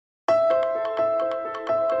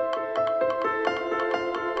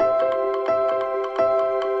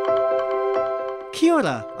Kia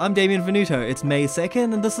ora, I'm Damien Venuto. It's May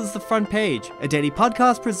 2nd and this is The Front Page, a daily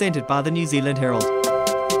podcast presented by the New Zealand Herald.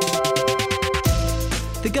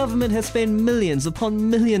 The government has spent millions upon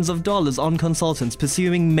millions of dollars on consultants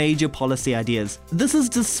pursuing major policy ideas. This is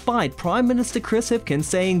despite Prime Minister Chris Hipkins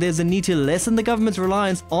saying there's a need to lessen the government's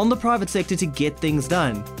reliance on the private sector to get things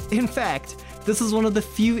done. In fact, this is one of the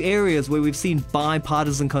few areas where we've seen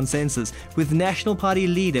bipartisan consensus, with National Party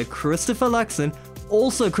leader Christopher Luxon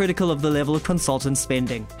also critical of the level of consultant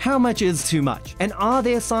spending. How much is too much? And are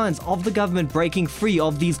there signs of the government breaking free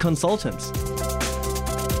of these consultants?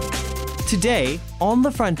 Today, on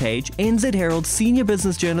The Front Page, NZ Herald senior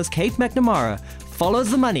business journalist Kate McNamara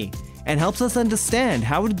follows the money and helps us understand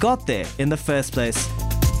how it got there in the first place.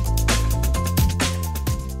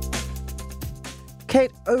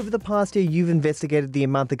 Kate, over the past year, you've investigated the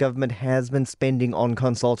amount the government has been spending on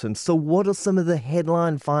consultants. So what are some of the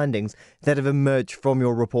headline findings that have emerged from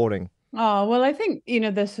your reporting? Oh, well, I think,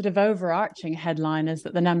 the sort of overarching headline is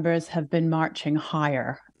that the numbers have been marching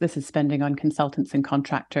higher. This is spending on consultants and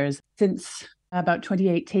contractors. Since about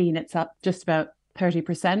 2018, it's up just about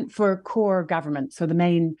 30% for core government. So the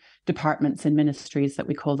main departments and ministries that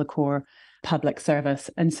we call the core public service.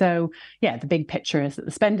 And so, the big picture is that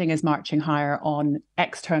the spending is marching higher on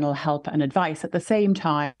external help and advice at the same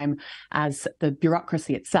time as the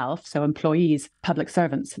bureaucracy itself. So employees, public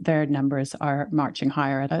servants, their numbers are marching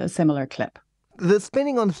higher at a similar clip. The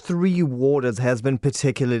spending on 3 waters has been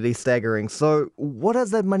particularly staggering. So what has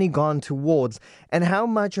that money gone towards and how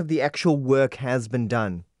much of the actual work has been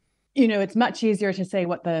done? It's much easier to say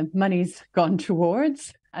what the money's gone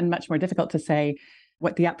towards and much more difficult to say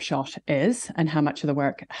what the upshot is and how much of the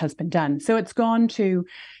work has been done. So it's gone to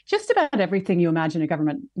just about everything you imagine a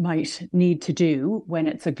government might need to do when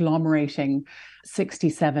it's agglomerating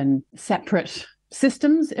 67 separate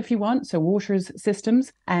systems, if you want, so waters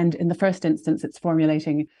systems. And in the first instance, it's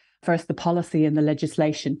formulating first the policy and the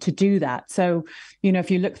legislation to do that. So,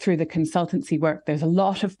 if you look through the consultancy work, there's a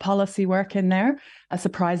lot of policy work in there, a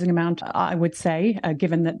surprising amount, I would say,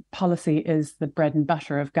 given that policy is the bread and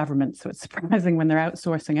butter of government. So it's surprising when they're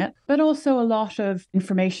outsourcing it, but also a lot of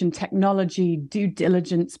information technology, due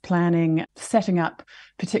diligence planning, setting up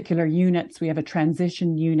particular units. We have a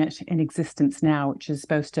transition unit in existence now, which is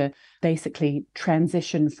supposed to basically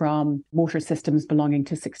transition from water systems belonging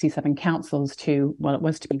to 67 councils to, well, it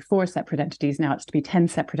was to be 4 separate entities. Now it's to be 10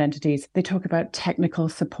 separate entities. They talk about technical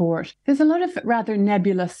support. There's a lot of rather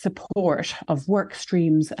nebulous support of work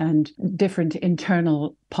streams and different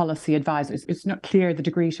internal policy advisors. It's not clear the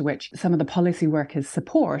degree to which some of the policy work is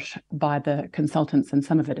support by the consultants and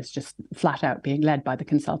some of it is just flat out being led by the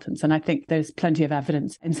consultants. And I think there's plenty of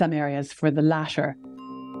evidence in some areas for the latter.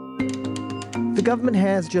 The government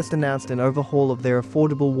has just announced an overhaul of their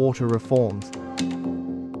affordable water reforms.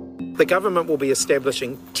 The government will be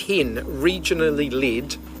establishing 10 regionally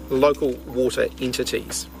led local water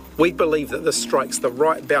entities. We believe that this strikes the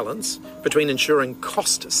right balance between ensuring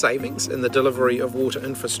cost savings in the delivery of water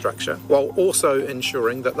infrastructure, while also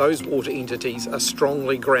ensuring that those water entities are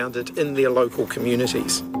strongly grounded in their local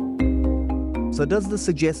communities. So does this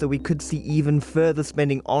suggest that we could see even further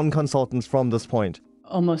spending on consultants from this point?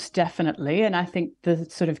 Almost definitely. And I think the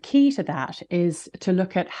sort of key to that is to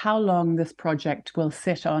look at how long this project will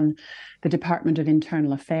sit on the Department of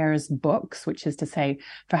Internal Affairs books, which is to say,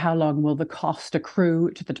 for how long will the cost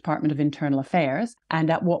accrue to the Department of Internal Affairs? And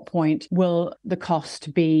at what point will the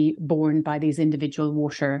cost be borne by these individual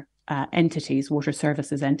water entities, water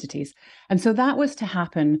services entities? And so that was to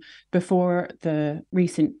happen before the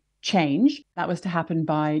recent change. That was to happen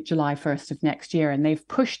by July 1st of next year. And they've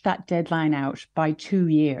pushed that deadline out by 2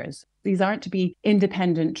 years. These aren't to be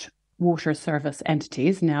independent water service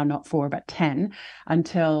entities, now not 4, but 10,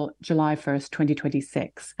 until July 1st,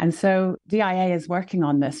 2026. And so DIA is working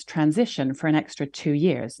on this transition for an extra 2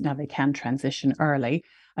 years. Now they can transition early.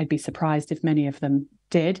 I'd be surprised if many of them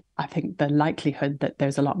did. I think the likelihood that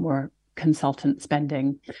there's a lot more consultant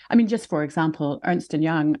spending. I mean, just for example, Ernst &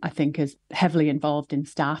 Young, I think, is heavily involved in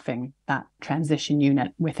staffing that transition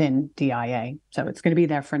unit within DIA. So it's going to be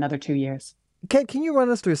there for another 2 years. Can you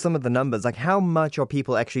run us through some of the numbers? Like how much are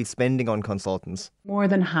people actually spending on consultants? More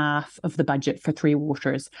than half of the budget for Three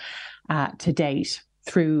Waters to date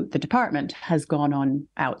through the department has gone on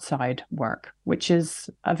outside work, which is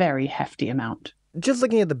a very hefty amount. Just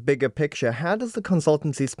looking at the bigger picture, how does the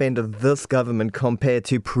consultancy spend of this government compare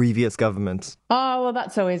to previous governments? Oh, well,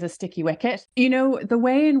 that's always a sticky wicket. The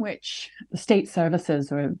way in which the State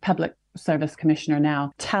Services or Public Service Commissioner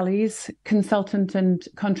now tallies consultant and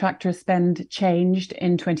contractor spend changed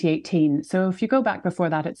in 2018. So if you go back before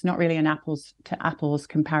that, it's not really an apples to apples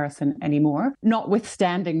comparison anymore,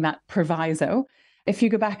 notwithstanding that proviso. If you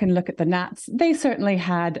go back and look at the Nats, they certainly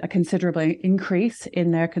had a considerable increase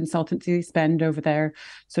in their consultancy spend over their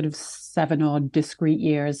sort of 7-odd discrete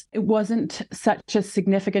years. It wasn't such a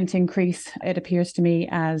significant increase, it appears to me,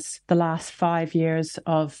 as the last 5 years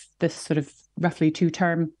of this sort of roughly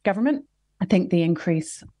 2-term government. I think the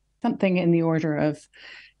increase, something in the order of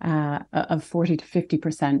 40 to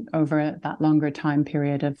 50% over that longer time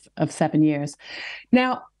period of 7 years.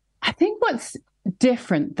 Now, I think what's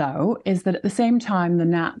different, though, is that at the same time, the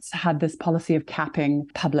Nats had this policy of capping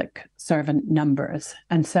public servant numbers.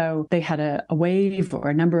 And so they had a wave or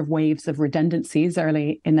a number of waves of redundancies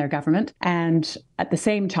early in their government. And at the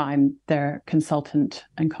same time, their consultant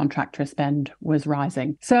and contractor spend was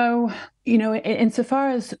rising. So, insofar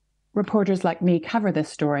as reporters like me cover this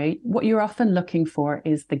story, what you're often looking for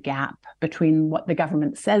is the gap between what the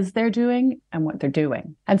government says they're doing and what they're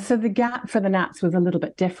doing. And so the gap for the Nats was a little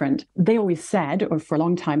bit different. They always said, or for a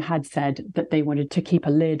long time had said, that they wanted to keep a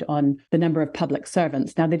lid on the number of public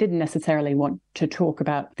servants. Now, they didn't necessarily want to talk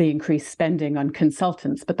about the increased spending on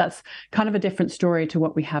consultants, but that's kind of a different story to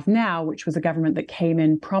what we have now, which was a government that came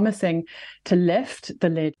in promising to lift the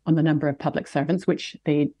lid on the number of public servants, which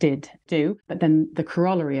they did do. But then the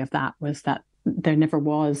corollary of that was that there never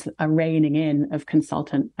was a reining in of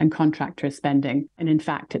consultant and contractor spending. And in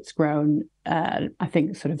fact, it's grown, I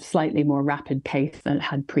think, sort of slightly more rapid pace than it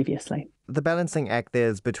had previously. The balancing act there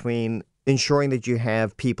is between ensuring that you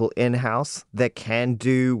have people in-house that can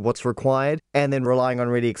do what's required and then relying on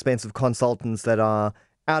really expensive consultants that are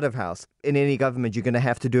out of house. In any government, you're going to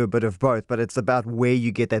have to do a bit of both, but it's about where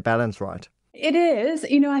you get that balance right. It is.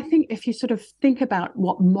 I think if you sort of think about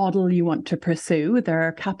what model you want to pursue, there are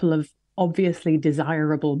a couple of obviously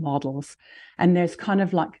desirable models. And there's kind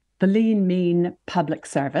of like the lean, mean public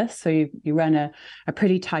service. So you run a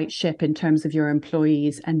pretty tight ship in terms of your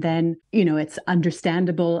employees. And then, it's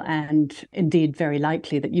understandable and indeed very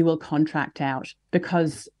likely that you will contract out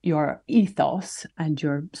because your ethos and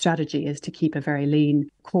your strategy is to keep a very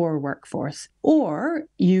lean core workforce. Or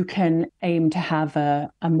you can aim to have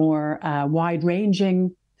a more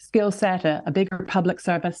wide-ranging skill set, a bigger public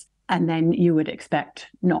service. And then you would expect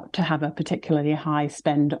not to have a particularly high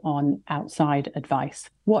spend on outside advice.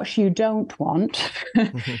 What you don't want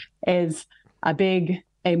is a big,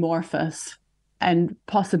 amorphous, and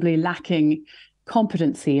possibly lacking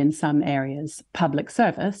competency in some areas public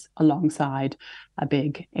service alongside a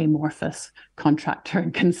big, amorphous contractor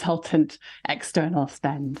and consultant external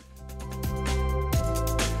spend.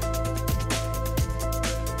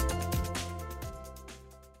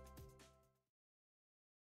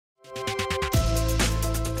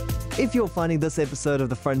 If you're finding this episode of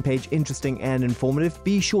The Front Page interesting and informative,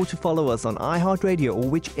 be sure to follow us on iHeartRadio or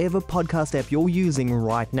whichever podcast app you're using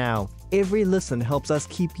right now. Every listen helps us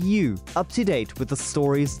keep you up to date with the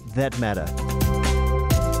stories that matter.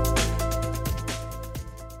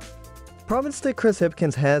 Prime Minister Chris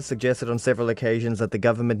Hipkins has suggested on several occasions that the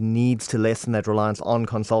government needs to lessen that reliance on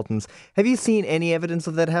consultants. Have you seen any evidence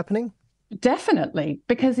of that happening? Definitely,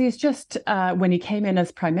 because he's just, when he came in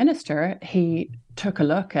as Prime Minister, he took a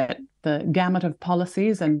look at the gamut of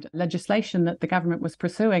policies and legislation that the government was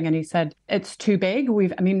pursuing. And he said, it's too big.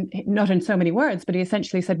 Not in so many words, but he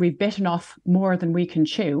essentially said, we've bitten off more than we can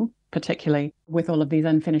chew, particularly with all of these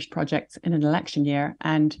unfinished projects in an election year.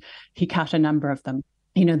 And he cut a number of them.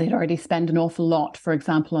 They'd already spent an awful lot, for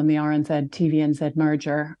example, on the RNZ TVNZ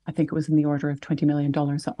merger. I think it was in the order of $20 million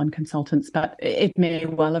on consultants, but it may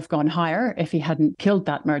well have gone higher if he hadn't killed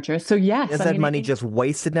that merger. So yes. Is that money just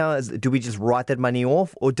wasted now? Do we just write that money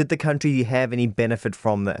off, or did the country have any benefit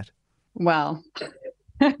from that? Well,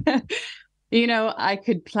 I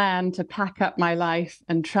could plan to pack up my life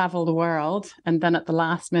and travel the world, and then at the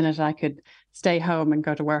last minute I could stay home and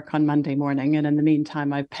go to work on Monday morning. And in the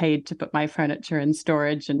meantime, I've paid to put my furniture in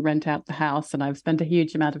storage and rent out the house. And I've spent a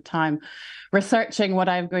huge amount of time researching what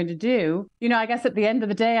I'm going to do. I guess at the end of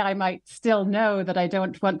the day, I might still know that I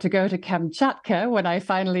don't want to go to Kamchatka when I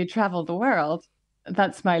finally travel the world.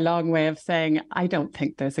 That's my long way of saying I don't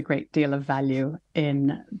think there's a great deal of value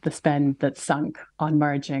in the spend that's sunk on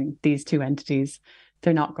merging these two entities.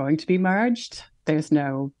 They're not going to be merged. There's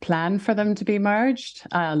no plan for them to be merged.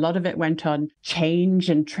 A lot of it went on change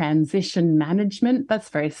and transition management. That's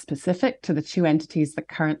very specific to the two entities that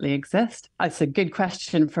currently exist. It's a good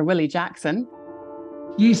question for Willie Jackson.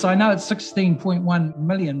 Yes, I know it's 16.1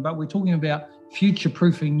 million, but we're talking about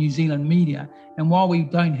future-proofing New Zealand media. And while we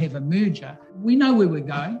don't have a merger, we know where we're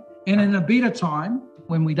going. And in a better time,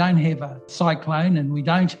 when we don't have a cyclone and we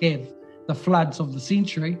don't have the floods of the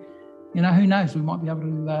century, who knows, we might be able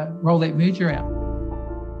to roll that merger out.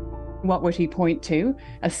 What would he point to?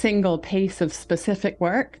 A single piece of specific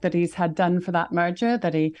work that he's had done for that merger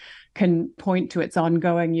that he can point to its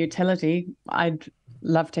ongoing utility? I'd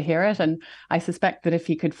love to hear it. And I suspect that if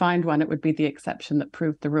he could find one, it would be the exception that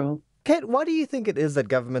proved the rule. Kate, why do you think it is that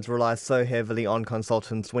governments rely so heavily on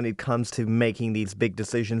consultants when it comes to making these big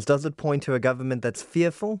decisions? Does it point to a government that's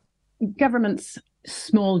fearful? Governments,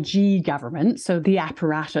 small g government, so the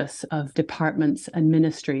apparatus of departments and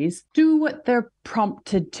ministries, do what they're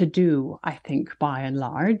prompted to do, I think, by and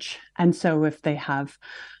large. And so if they have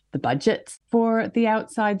the budgets for the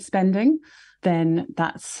outside spending, then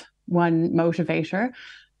that's one motivator.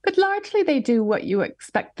 But largely they do what you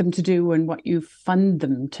expect them to do and what you fund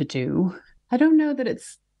them to do. I don't know that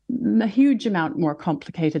it's a huge amount more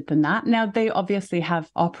complicated than that. Now, they obviously have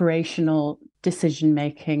operational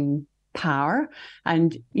decision-making power.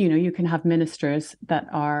 And, you can have ministers that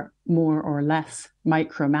are more or less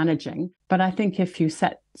micromanaging. But I think if you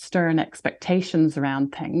set stern expectations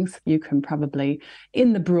around things, you can probably,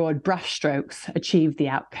 in the broad brushstrokes, achieve the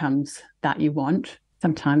outcomes that you want.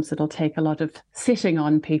 Sometimes it'll take a lot of sitting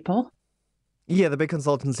on people. Yeah, the big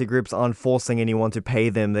consultancy groups aren't forcing anyone to pay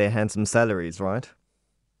them their handsome salaries, right?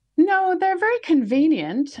 No, they're very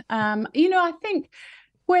convenient. I think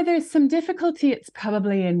where there's some difficulty, it's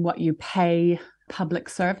probably in what you pay public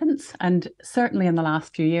servants. And certainly in the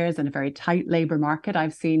last few years, in a very tight labour market,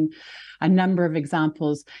 I've seen a number of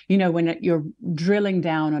examples, when you're drilling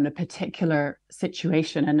down on a particular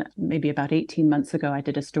situation. And maybe about 18 months ago, I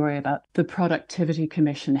did a story about the Productivity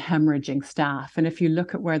Commission hemorrhaging staff. And if you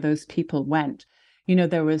look at where those people went,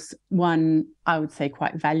 there was one, I would say,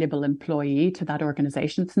 quite valuable employee to that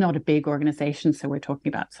organization. It's not a big organization, so we're talking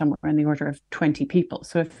about somewhere in the order of 20 people.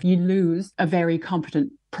 So if you lose a very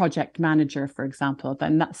competent project manager, for example,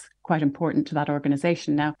 then that's quite important to that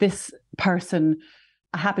organization. Now, this person,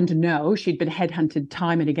 I happen to know she'd been headhunted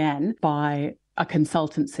time and again by a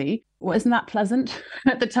consultancy. Wasn't that pleasant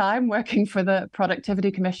at the time, working for the Productivity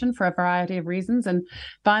Commission for a variety of reasons? And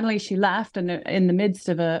finally she left, and in the midst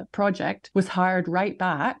of a project was hired right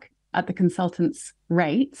back at the consultant's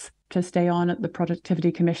rates to stay on at the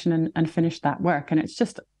Productivity Commission and finish that work. And it's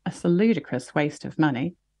just a ludicrous waste of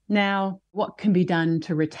money. Now, what can be done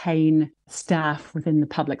to retain staff within the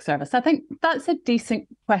public service? I think that's a decent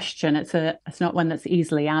question. It's not one that's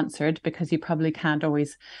easily answered, because you probably can't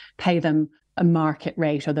always pay them a market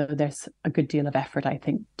rate, although there's a good deal of effort, I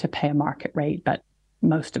think, to pay a market rate. But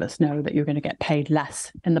most of us know that you're going to get paid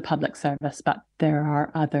less in the public service. But there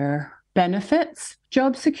are other benefits.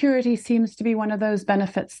 Job security seems to be one of those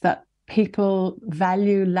benefits that people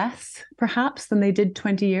value less, perhaps, than they did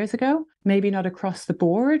 20 years ago. Maybe not across the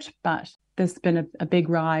board, but there's been a big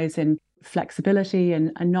rise in flexibility,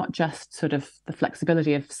 and not just sort of the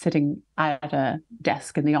flexibility of sitting at a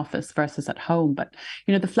desk in the office versus at home, but,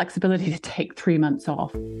 the flexibility to take 3 months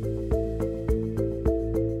off.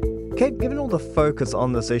 Kate, given all the focus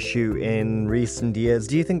on this issue in recent years,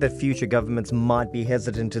 do you think that future governments might be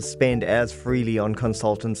hesitant to spend as freely on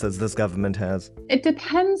consultants as this government has? It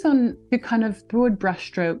depends on the kind of broad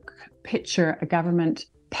brushstroke picture a government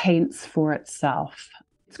paints for itself.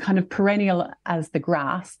 It's kind of perennial as the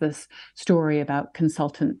grass, this story about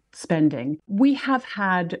consultant spending. We have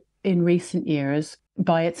had in recent years,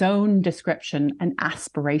 by its own description, an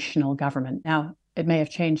aspirational government. Now, it may have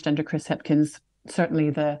changed under Chris Hipkins.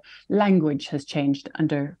 Certainly the language has changed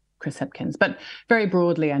under Chris Hipkins, but very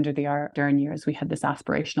broadly under the Ardern years, we had this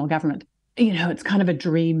aspirational government. It's kind of a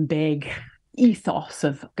dream big ethos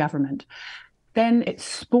of government. Then it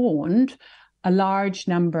spawned a large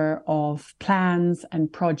number of plans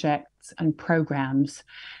and projects and programs.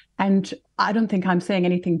 And I don't think I'm saying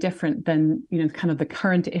anything different than, kind of the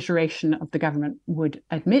current iteration of the government would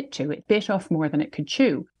admit to. It bit off more than it could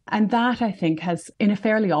chew. And that, I think, has, in a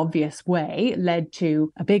fairly obvious way, led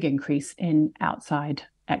to a big increase in outside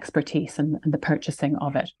expertise and the purchasing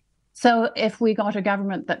of it. So if we got a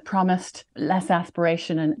government that promised less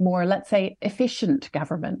aspiration and more, let's say, efficient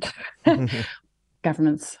government,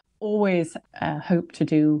 governments always hope to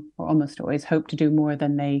do, or almost always hope to do more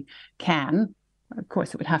than they can. Of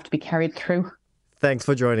course, it would have to be carried through. Thanks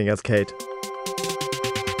for joining us, Kate.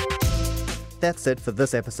 That's it for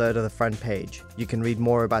this episode of The Front Page. You can read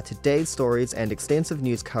more about today's stories and extensive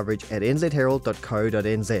news coverage at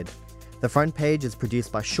nzherald.co.nz. The Front Page is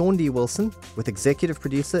produced by Sean D. Wilson with executive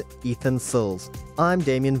producer Ethan Sills. I'm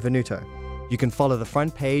Damien Venuto. You can follow The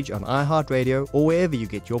Front Page on iHeartRadio or wherever you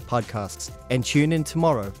get your podcasts, and tune in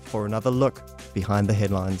tomorrow for another look behind the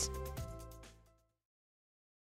headlines.